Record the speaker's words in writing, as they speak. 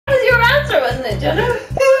answer, wasn't it, Jenna?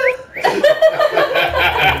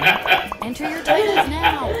 Enter your titles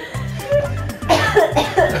now.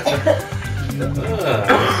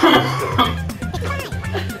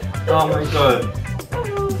 Oh my god.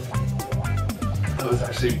 That was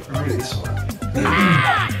actually really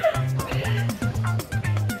smart.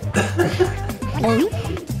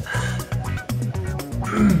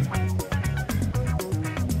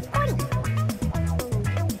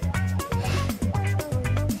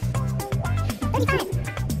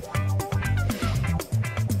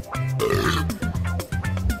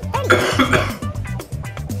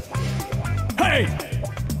 Hey!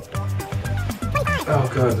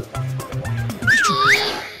 Oh god.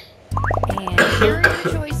 And here are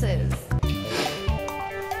your choices.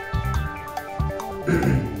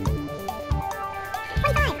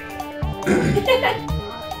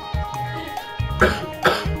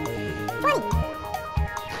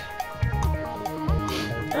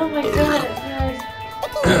 Oh my god, it's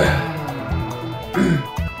hard.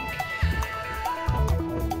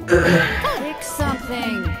 Pick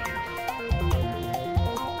something.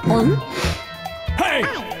 Hey!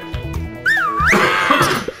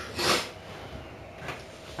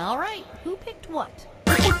 All right, who picked what?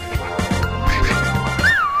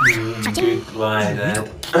 Goodbye, Dad.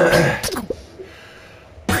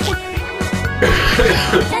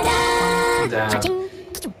 Dad. I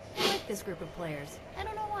like this group of players. I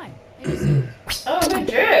don't know why. I just Oh, good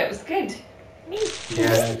drew. It was good. Me.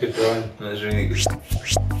 Yeah, good drawing. That was really good.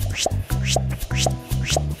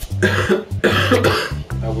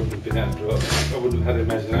 I wouldn't have been able to draw. I wouldn't have had Are there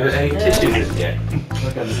imagination. any tissues yet?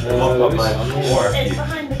 Look at this. Mop up my floor. It's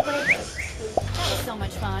behind the playbook. that was so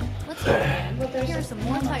much fun. Let's go again. Here are some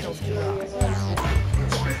more titles to draw. Good.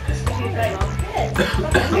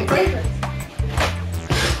 Behind the playbook.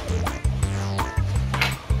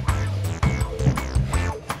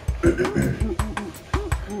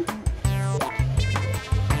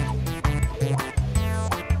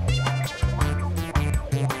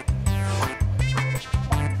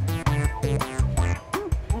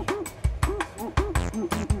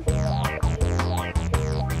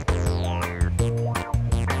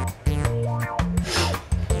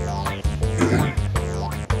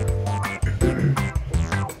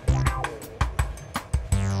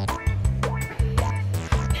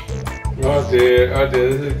 Oh dear,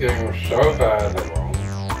 this is getting so badly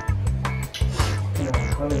wrong.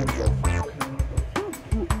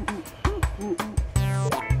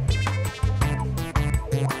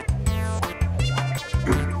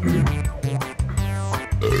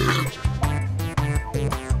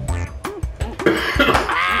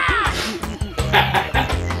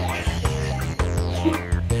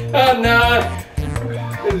 Oh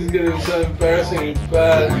no! This is getting so embarrassing and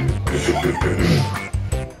bad.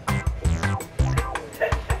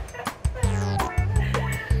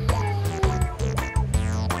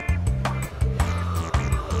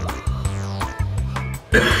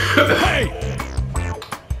 Hey!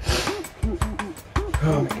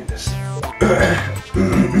 Oh my goodness. You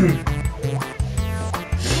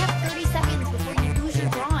have 30 seconds before you lose your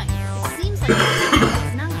drawing. It seems like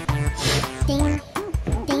it's not. Ding,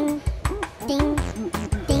 ding, ding, ding,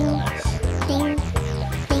 ding, ding, ding,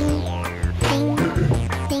 ding,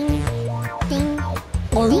 ding, ding,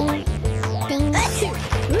 ding.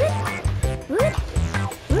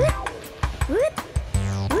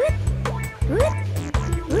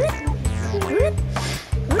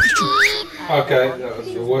 Okay, that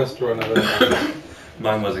was the worst run I've ever done.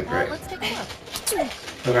 Mine wasn't Well, great. let's take a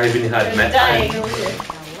look. Look, I even had There's a met. diagonal here.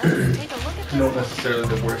 Now let's take a look at Not this. necessarily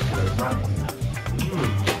the worst, but it's not.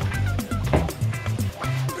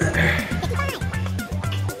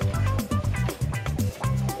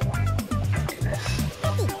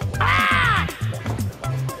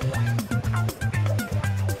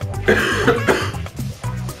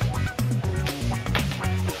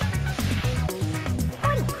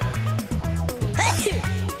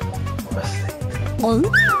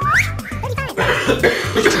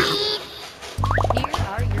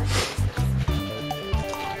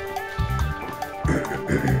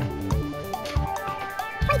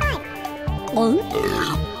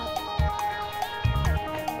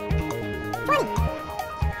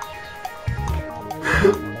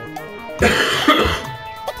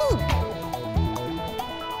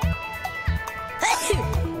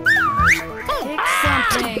 Here are your choices. Pick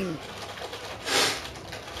something.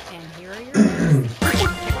 And here are your choices.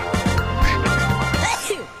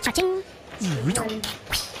 Cha-ching.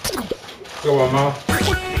 Go on, Mal.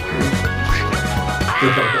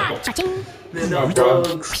 Cha-ching. They're Oh, not God.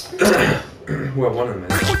 dogs. Well, one of them is.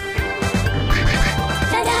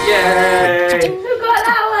 Ta-da! Yay! Cha-ching. Who got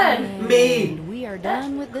that one? Me!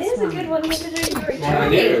 done with this Here's a one. good one considering you're Well, I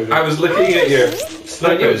knew. I was looking at your I knew it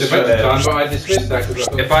slippers. was Adventure Time, but I dismissed that because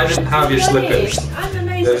I thought... If I didn't have your slippers, I'm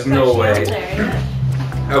amazed there's it's no actually way. on there,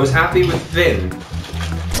 yeah. I was happy with Finn,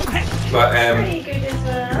 but Pretty good as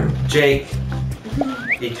well. Jake,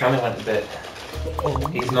 he kind of went a bit.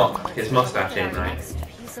 He's not. His mustache ain't Our right. next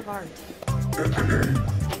piece of art.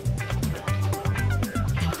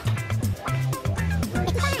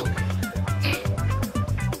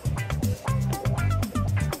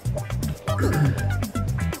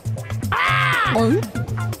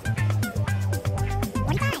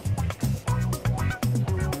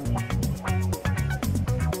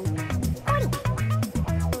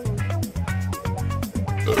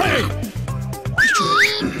 Hey!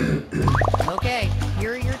 Okay,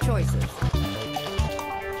 here are your choices.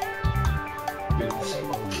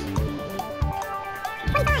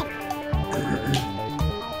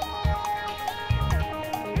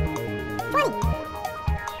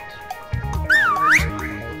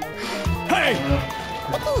 Hey!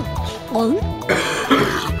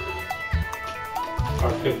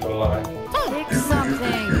 I picked a lie. Pick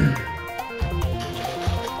something.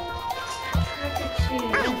 Hard to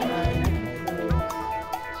choose.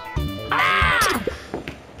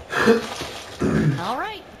 All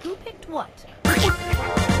right, who picked what?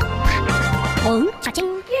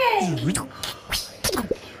 Yay!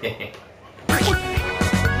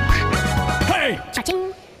 Hey!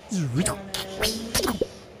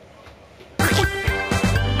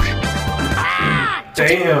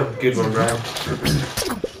 Damn, good one, Brian.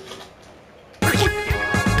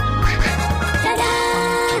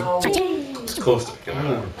 It's close to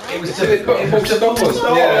killing. It was too cut full stop or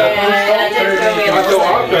stop. Yeah, I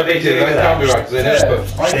thought after they did it, they can't be right because they never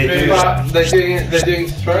put. They do. But they're doing it to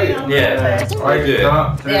throw you. Yeah, I do.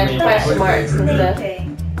 Yeah, question marks and stuff.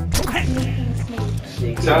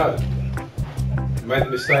 So, made a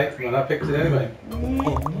mistake when I picked it anyway.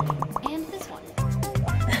 And this one.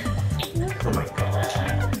 Oh my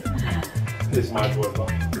god. This is my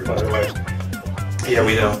boyfriend, by the way. Yeah,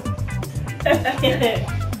 we know.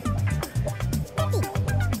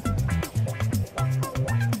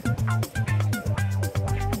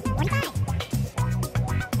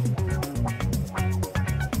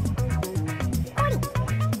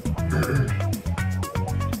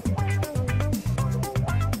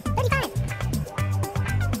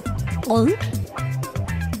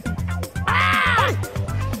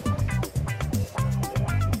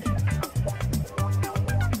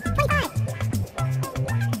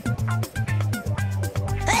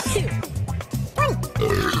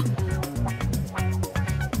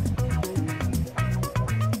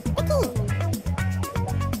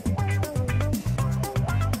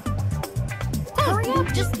 Hurry up,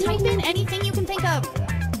 just type in anything you can think of.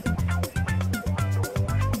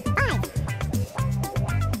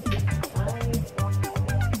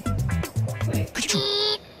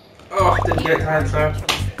 Oh, didn't get time, sir.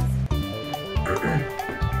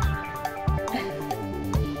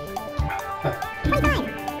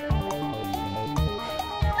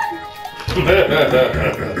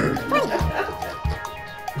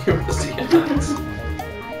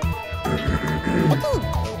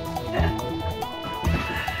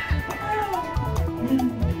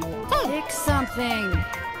 Pick something.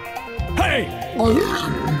 Hey!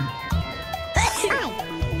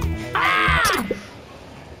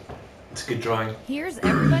 It's a good drawing. Here's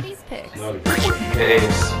everybody's picks. Not a good It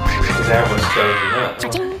is. Because everyone's chosen that.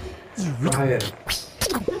 Ryan.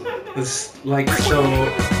 It's like so.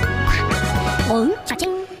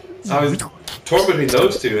 I was torn between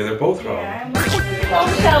those two and they're both wrong.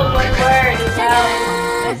 Bombshell, one word as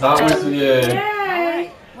well. That was, yeah. Yeah.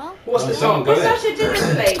 Well, What's the song? Was that a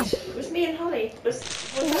dinner plate? It was me and Holly. Was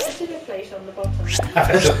that a dinner plate on the bottom? It's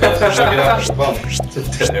a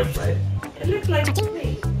dinner plate. It looked like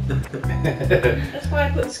me. That's why I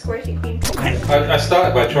put the squirty queen. I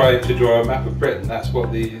started by trying to draw a map of Britain. That's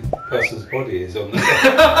what the person's body is on the.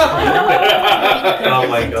 Oh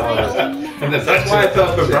my god. And that's why I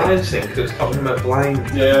felt for Brian's thing, because it's talking about blind.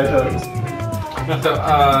 Yeah, I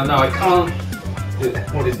thought, no, I can't.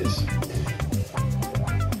 What is this?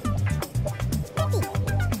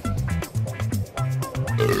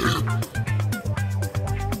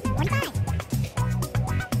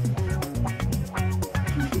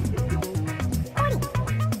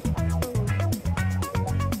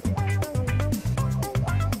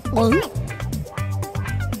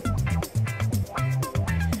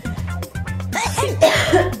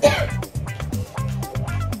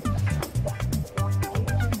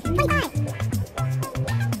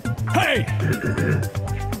 Hey!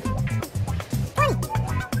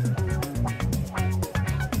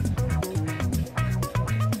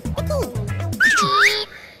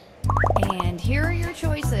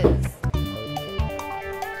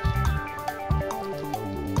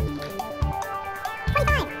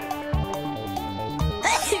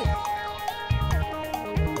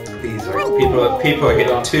 These are people are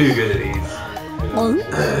getting too good at these.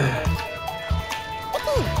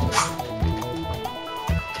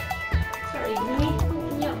 Sorry, me?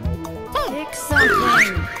 Yeah. Pick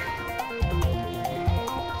something.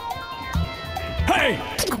 Hey!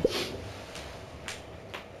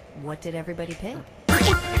 What did everybody pick?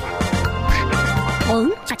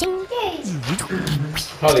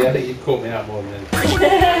 Holly, I think you caught me out more than anything.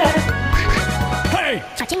 Hey!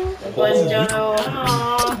 The boys don't know.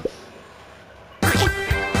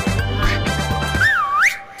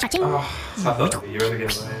 Oh, so I thought that'd be yours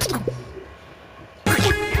again, man.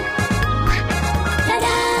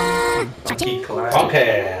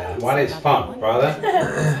 Okay, what is fun, brother?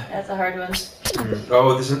 That's a hard one.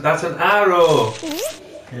 Oh, that's an arrow!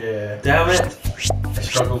 Yeah. Damn it! I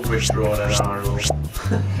struggled with drawing an arrow.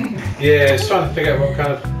 Yeah, I was trying to figure out what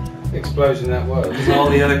kind of explosion that was. All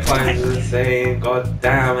the other clowns are the same. God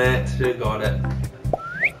damn it! Who got it?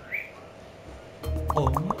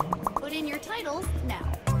 Put in your titles now.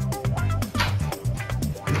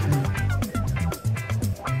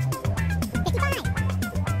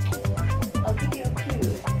 I'll give you a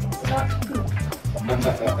clue. It's not poop.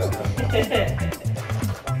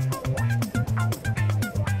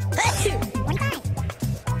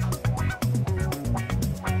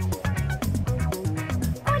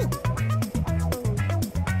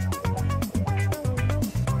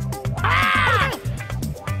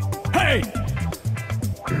 Hey!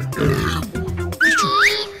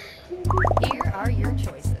 Here are your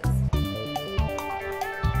choices.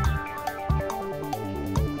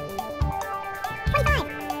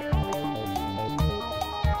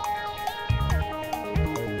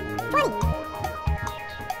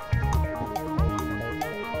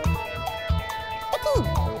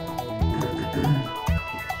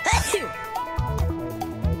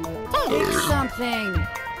 Pick something.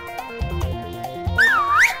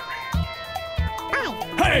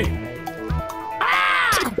 Hey!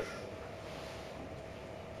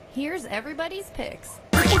 Here's everybody's picks.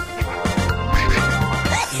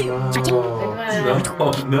 No,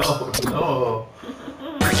 no.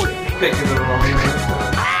 Picking the wrong answer.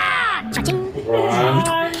 Right.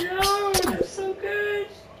 Oh no, that's so good.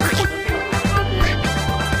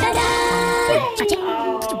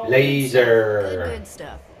 Oh. Laser. Good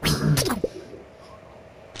stuff.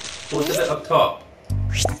 What's the bit up top?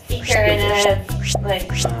 Speaker and a like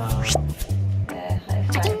hi-fi.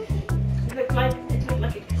 It looked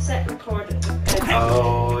like a cassette recorder.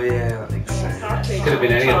 Oh yeah, that makes sense. Could have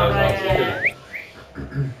been any of those answers,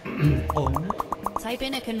 couldn't it? Type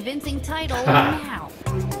in a convincing title now.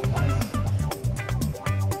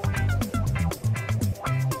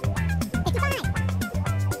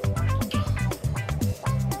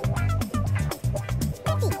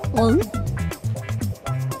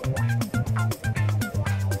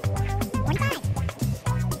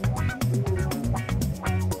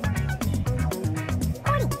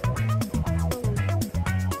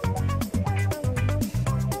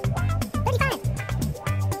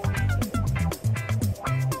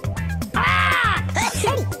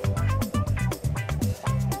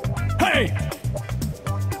 Hey!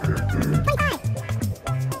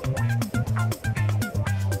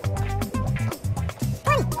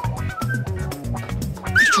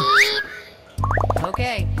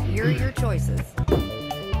 Okay, here are your choices.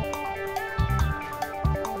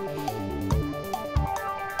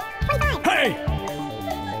 Hey!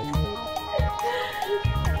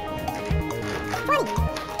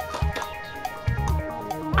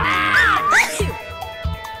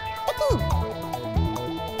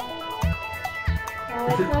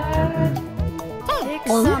 Pick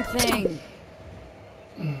something.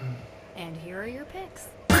 And here are your picks.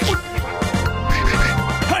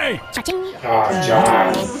 Hey! Oh,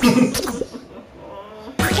 John.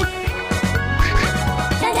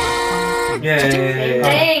 Yay!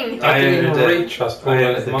 Dang! I didn't earned even it. read Trust I Fall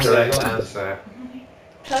earned as the Monday. correct answer.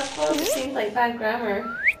 Trust fall seems like bad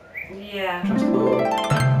grammar. Yeah.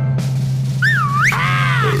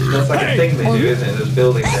 That's like a thing they do, isn't it? There's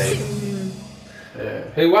building day.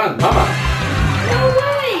 Who won? Mama. No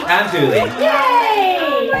way! And Dooley. Yay!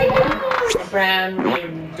 Oh my god! Brown.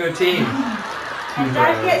 Good team. And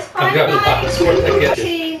Dad gets I've 5 got points. that. What I get.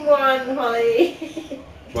 Team 1, Holly.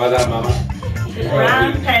 Well done, Mama.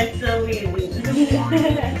 Brown pencil wins.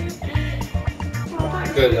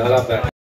 Good, I love that.